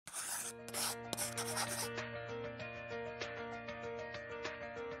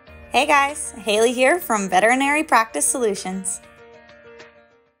Hey guys, Hailey here from Veterinary Practice Solutions.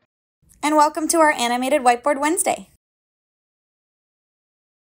 And welcome to our animated Whiteboard Wednesday.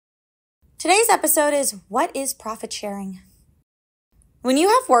 Today's episode is, what is profit sharing? When you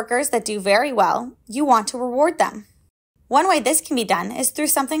have workers that do very well, you want to reward them. One way this can be done is through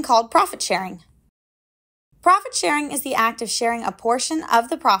something called profit sharing. Profit sharing is the act of sharing a portion of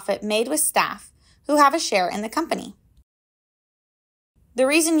the profit made with staff who have a share in the company. The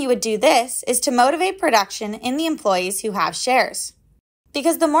reason you would do this is to motivate production in the employees who have shares.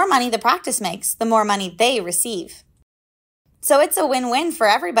 Because the more money the practice makes, the more money they receive. So it's a win-win for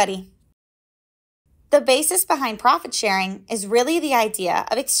everybody. The basis behind profit sharing is really the idea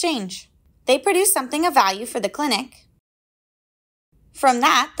of exchange. They produce something of value for the clinic. From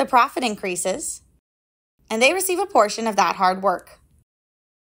that, the profit increases, and they receive a portion of that hard work.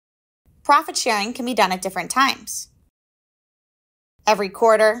 Profit sharing can be done at different times. Every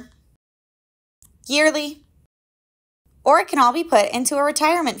quarter, yearly, or it can all be put into a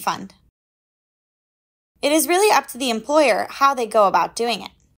retirement fund. It is really up to the employer how they go about doing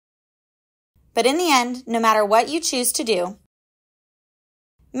it. But in the end, no matter what you choose to do,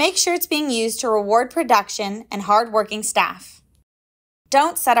 make sure it's being used to reward production and hardworking staff.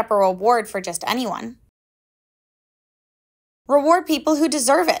 Don't set up a reward for just anyone. Reward people who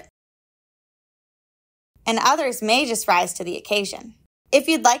deserve it. And others may just rise to the occasion. If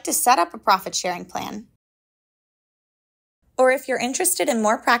you'd like to set up a profit-sharing plan, or if you're interested in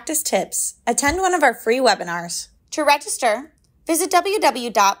more practice tips, attend one of our free webinars. To register, visit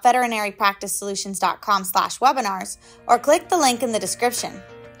www.veterinarypracticesolutions.com/webinars or click the link in the description.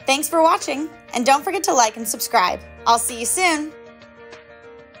 Thanks for watching, and don't forget to like and subscribe. I'll see you soon.